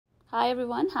Hi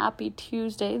everyone, happy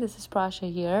Tuesday. This is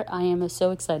Prasha here. I am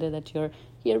so excited that you're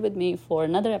here with me for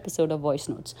another episode of Voice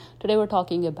Notes. Today we're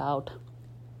talking about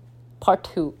part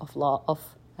 2 of Law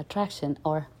of Attraction,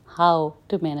 or how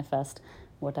to manifest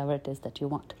whatever it is that you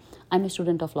want. I'm a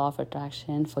student of Law of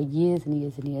Attraction for years and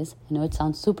years and years. I know it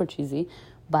sounds super cheesy,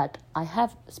 but I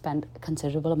have spent a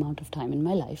considerable amount of time in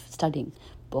my life studying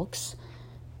books,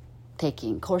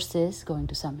 taking courses, going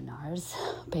to seminars,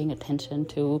 paying attention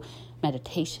to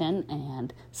meditation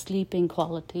and sleep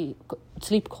quality,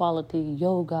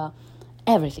 yoga,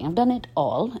 everything. I've done it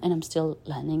all and I'm still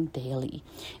learning daily.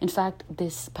 In fact,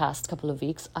 this past couple of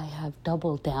weeks, I have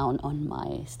doubled down on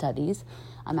my studies.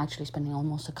 I'm actually spending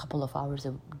almost a couple of hours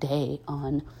a day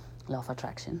on Law of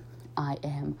Attraction. I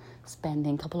am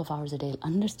spending a couple of hours a day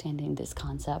understanding this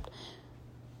concept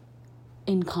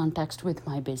in context with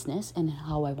my business and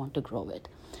how I want to grow it.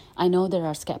 I know there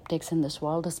are skeptics in this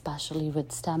world, especially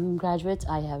with STEM graduates.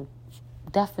 I have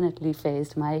definitely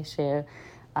faced my fair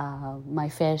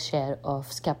share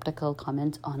of skeptical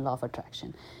comments on Law of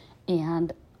Attraction.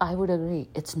 And I would agree,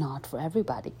 it's not for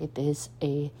everybody. It is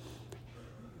a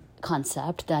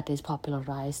concept that is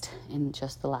popularized in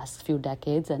just the last few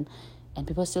decades, and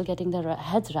people are still getting their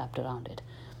heads wrapped around it.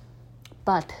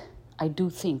 But I do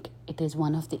think it is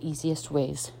one of the easiest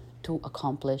ways to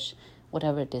accomplish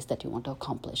whatever it is that you want to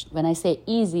accomplish. When I say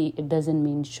easy, it doesn't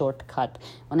mean shortcut.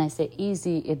 When I say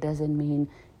easy, it doesn't mean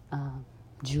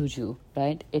juju,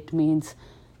 right? It means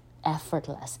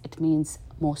effortless. It means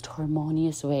most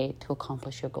harmonious way to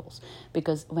accomplish your goals.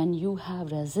 Because when you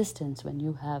have resistance, when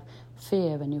you have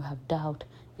fear, when you have doubt,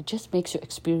 it just makes your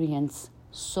experience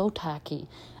so tacky,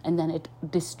 and then it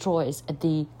destroys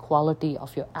the quality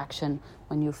of your action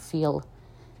when you feel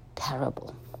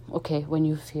terrible. Okay, when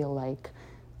you feel like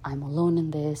I'm alone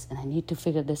in this and I need to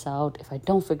figure this out. If I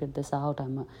don't figure this out,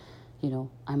 I'm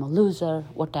a loser,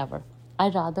 whatever. I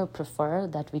rather prefer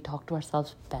that we talk to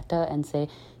ourselves better and say,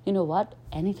 you know what,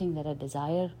 anything that I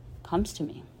desire comes to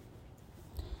me.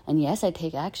 And yes, I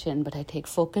take action, but I take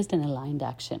focused and aligned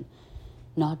action,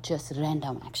 not just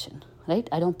random action, right?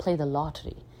 I don't play the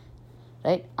lottery,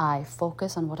 right? I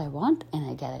focus on what I want and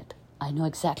I get it. I know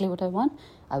exactly what I want.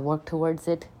 I work towards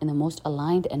it in the most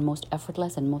aligned and most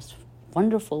effortless and most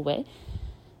wonderful way.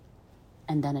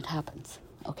 And then it happens,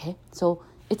 okay? So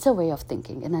it's a way of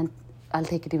thinking. And then I'll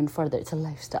take it even further. It's a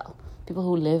lifestyle. People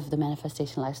who live the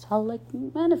manifestation lifestyle,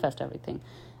 manifest everything.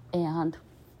 And,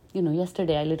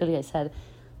 yesterday I said,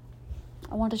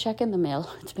 I want to check in the mail.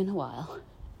 It's been a while.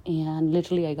 And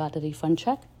literally I got a refund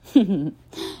check. It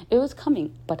was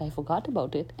coming, but I forgot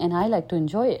about it. And I like to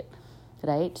enjoy it,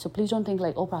 right? So please don't think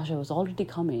like, oh, Prasha, it was already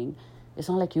coming. It's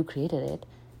not like you created it.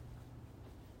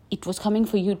 It was coming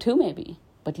for you too, maybe.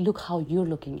 But look how you're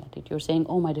looking at it. You're saying,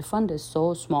 oh, my refund is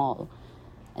so small.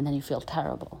 And then you feel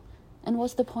terrible. And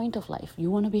what's the point of life? You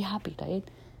want to be happy, right?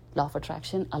 Law of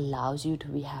Attraction allows you to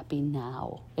be happy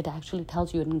now. It actually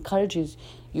tells you and encourages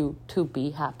you to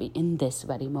be happy in this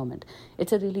very moment.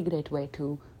 It's a really great way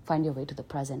to find your way to the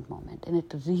present moment. And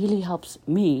it really helps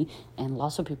me and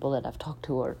lots of people that I've talked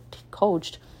to or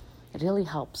coached. It really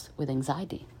helps with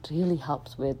anxiety. It really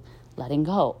helps with letting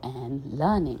go and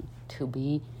learning to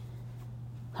be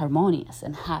harmonious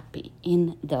and happy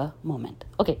in the moment.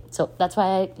 Okay, so that's why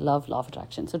I love Law of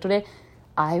Attraction. So today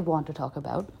I want to talk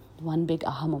about one big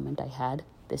aha moment I had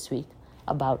this week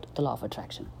about the Law of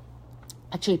Attraction.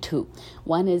 Actually, two.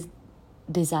 One is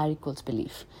desire equals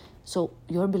belief. So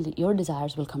your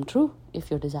desires will come true if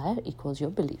your desire equals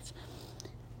your belief.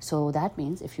 So that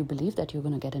means if you believe that you're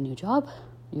going to get a new job,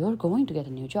 you're going to get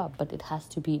a new job, but it has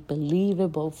to be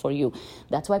believable for you.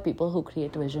 That's why people who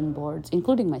create vision boards,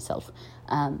 including myself,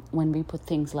 when we put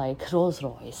things like Rolls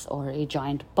Royce or a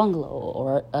giant bungalow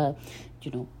or a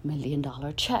 $1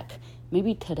 million check,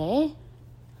 maybe today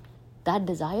that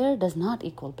desire does not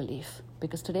equal belief,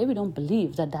 because today we don't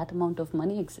believe that that amount of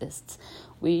money exists.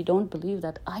 We don't believe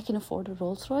that I can afford a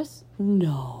Rolls Royce.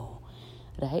 No.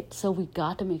 Right? So we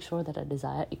got to make sure that our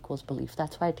desire equals belief.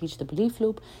 That's why I teach the belief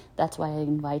loop. That's why I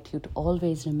invite you to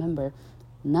always remember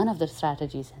none of the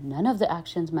strategies, none of the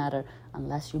actions matter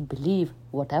unless you believe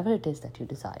whatever it is that you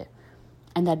desire.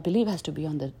 And that belief has to be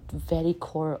on the very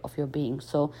core of your being.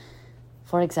 So,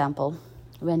 for example,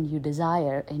 when you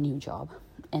desire a new job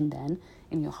and then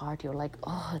in your heart you're like,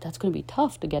 oh, that's going to be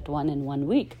tough to get one in 1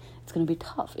 week. It's going to be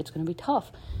tough. It's going to be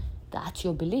tough. That's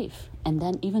your belief. And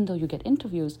then even though you get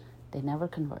interviews, they never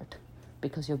convert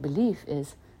because your belief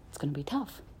is it's going to be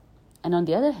tough. And on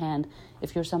the other hand,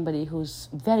 if you're somebody who's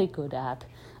very good at,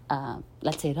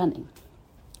 let's say, running,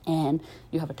 and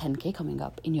you have a 10K coming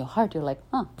up, in your heart, you're like,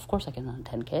 of course I can run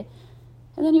 10K.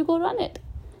 And then you go run it.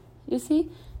 You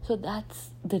see, So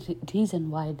that's the reason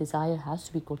why desire has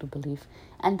to be equal to belief.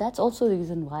 And that's also the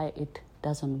reason why it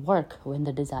doesn't work when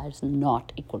the desire is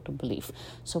not equal to belief.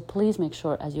 So please make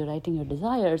sure as you're writing your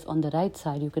desires, on the right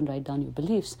side, you can write down your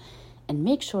beliefs. And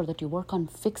make sure that you work on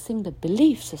fixing the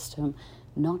belief system,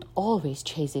 not always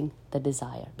chasing the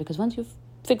desire. Because once you've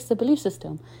fixed the belief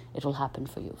system, it will happen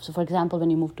for you. So for example, when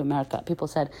you moved to America, people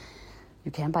said,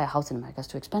 you can't buy a house in America, it's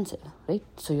too expensive, right?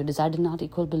 So your desire did not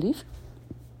equal belief.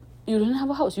 You didn't have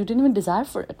a house. You didn't even desire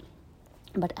for it.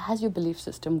 But as your belief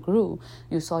system grew,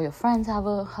 you saw your friends have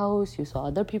a house, you saw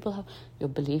other people have, your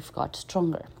belief got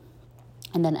stronger.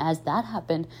 And then as that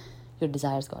happened, your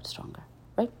desires got stronger,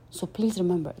 right? So please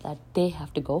remember that they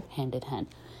have to go hand in hand.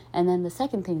 And then the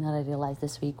second thing that I realized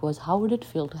this week was, how would it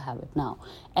feel to have it now?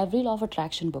 Every law of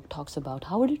attraction book talks about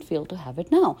how would it feel to have it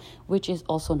now, which is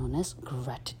also known as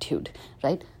gratitude,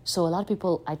 right? So a lot of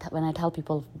people, when I tell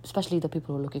people, especially the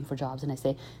people who are looking for jobs, and I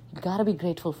say, you got to be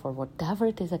grateful for whatever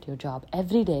it is at your job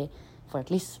every day for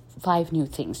at least 5 new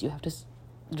things. You have to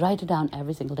write it down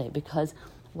every single day. Because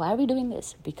why are we doing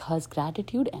this? Because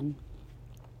gratitude and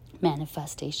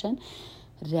manifestation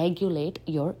regulate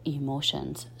your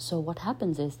emotions. So what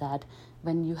happens is that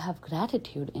when you have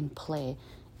gratitude in play,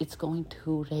 it's going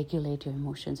to regulate your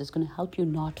emotions. It's going to help you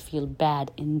not feel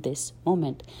bad in this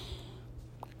moment.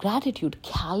 Gratitude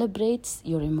calibrates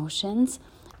your emotions,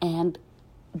 and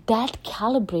that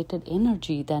calibrated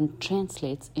energy then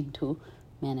translates into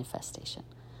manifestation.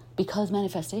 Because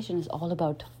manifestation is all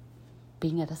about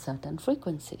being at a certain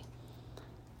frequency,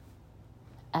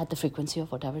 at the frequency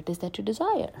of whatever it is that you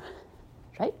desire.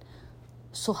 Right?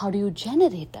 So how do you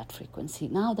generate that frequency?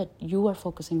 Now that you are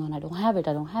focusing on, I don't have it,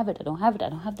 I don't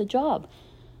have the job.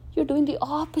 You're doing the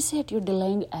opposite. You're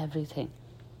delaying everything.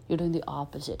 You're doing the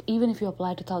opposite. Even if you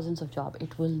apply to thousands of jobs,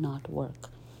 it will not work.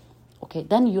 Okay,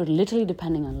 then you're literally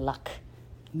depending on luck.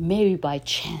 Maybe by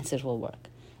chance it will work.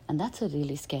 And that's a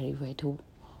really scary way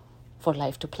for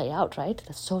life to play out, right?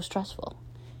 That's so stressful.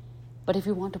 But if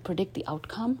you want to predict the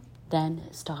outcome, then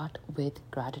start with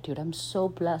gratitude. I'm so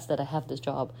blessed that I have this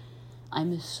job.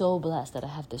 I'm so blessed that I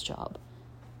have this job.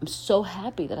 I'm so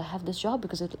happy that I have this job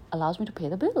because it allows me to pay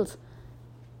the bills.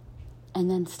 And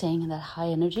then staying in that high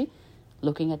energy,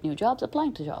 looking at new jobs,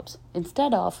 applying to jobs.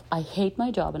 Instead of, I hate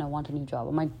my job and I want a new job.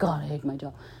 Oh my God, I hate my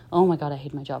job. Oh my God, I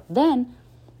hate my job. Then,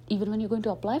 even when you're going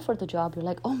to apply for the job, you're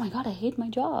like, oh my God, I hate my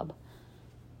job.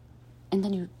 And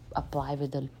then you apply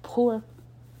with the poor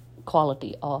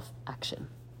quality of action.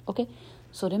 Okay,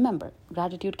 so remember,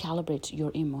 gratitude calibrates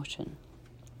your emotion.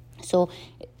 So,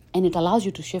 and it allows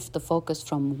you to shift the focus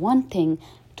from one thing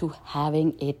to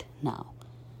having it now.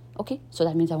 Okay, so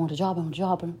that means I want a job,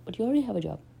 but you already have a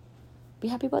job. Be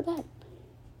happy about that.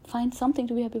 Find something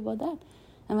to be happy about that.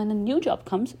 And when a new job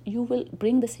comes, you will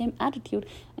bring the same attitude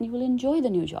and you will enjoy the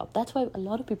new job. That's why a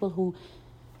lot of people who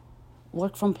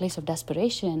work from a place of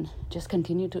desperation just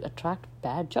continue to attract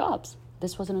bad jobs.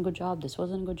 This wasn't a good job.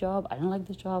 I don't like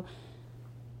this job.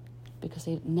 Because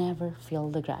they never feel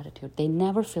the gratitude. They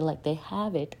never feel like they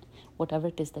have it, whatever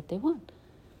it is that they want.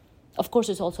 Of course,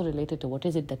 it's also related to what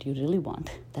is it that you really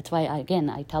want. That's why,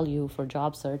 I tell you for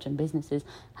job search and businesses,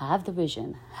 have the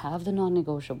vision, have the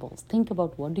non-negotiables. Think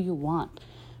about what do you want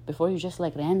before you just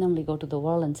randomly go to the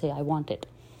world and say, I want it.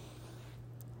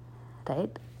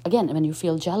 Right? Again, when you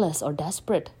feel jealous or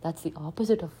desperate, that's the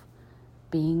opposite of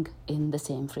being in the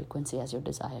same frequency as your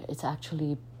desire. It's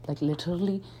actually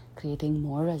literally creating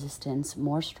more resistance,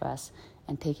 more stress,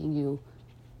 and taking you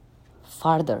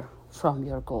farther from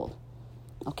your goal.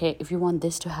 Okay, if you want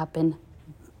this to happen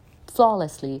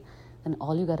flawlessly, then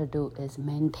all you got to do is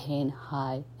maintain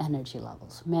high energy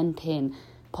levels, maintain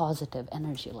positive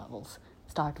energy levels.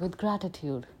 Start with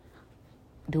gratitude.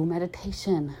 Do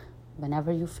meditation.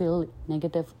 Whenever you feel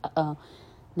negative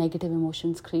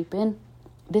emotions creep in,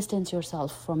 distance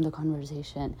yourself from the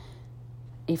conversation.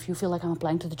 If you feel like I'm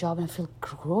applying to the job and I feel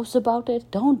gross about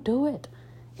it, don't do it.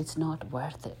 It's not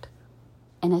worth it.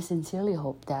 And I sincerely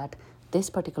hope that this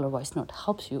particular voice note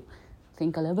helps you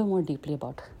think a little bit more deeply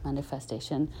about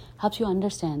manifestation, helps you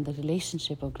understand the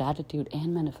relationship of gratitude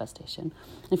and manifestation.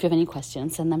 And if you have any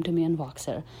questions, send them to me on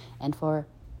Voxer. And for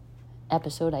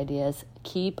episode ideas,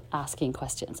 keep asking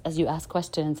questions. As you ask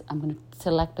questions, I'm going to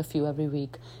select a few every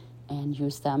week and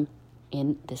use them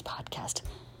in this podcast.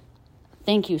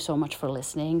 Thank you so much for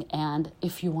listening. And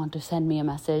if you want to send me a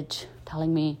message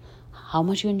telling me how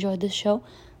much you enjoyed this show,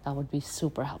 that would be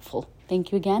super helpful.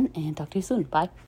 Thank you again and talk to you soon. Bye.